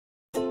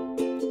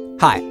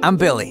Hi, I'm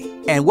Billy,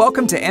 and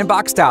welcome to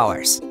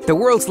InboxDollars, the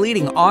world's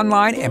leading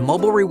online and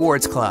mobile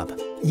rewards club.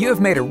 You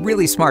have made a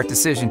really smart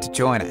decision to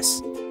join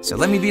us. So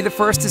let me be the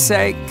first to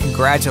say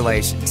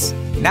congratulations.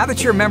 Now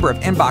that you're a member of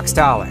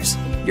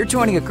InboxDollars, you're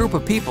joining a group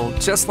of people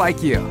just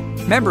like you,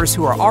 members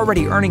who are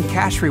already earning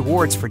cash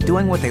rewards for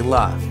doing what they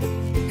love.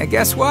 And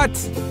guess what?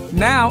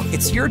 Now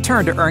it's your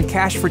turn to earn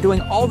cash for doing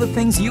all the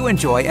things you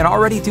enjoy and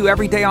already do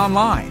every day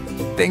online.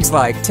 Things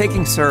like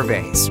taking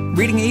surveys,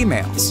 reading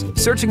emails,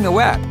 searching the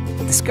web,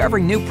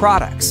 discovering new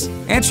products,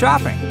 and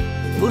shopping.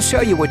 We'll show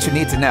you what you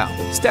need to know,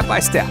 step by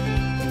step.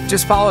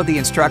 Just follow the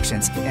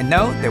instructions and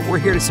know that we're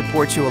here to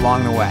support you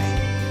along the way.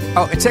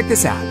 Oh, and check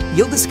this out.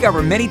 You'll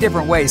discover many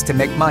different ways to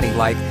make money,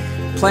 like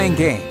playing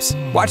games,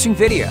 watching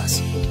videos,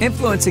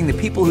 influencing the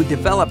people who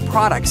develop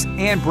products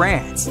and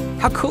brands.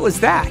 How cool is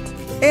that?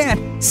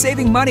 And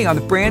saving money on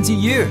the brands you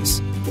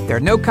use. There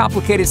are no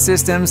complicated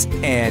systems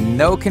and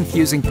no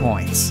confusing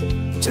points.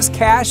 Just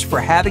cash for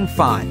having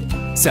fun.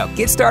 So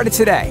get started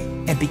today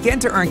and begin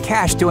to earn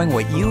cash doing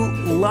what you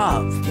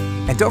love.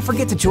 And don't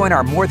forget to join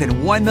our more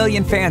than 1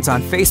 million fans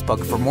on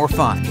Facebook for more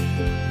fun.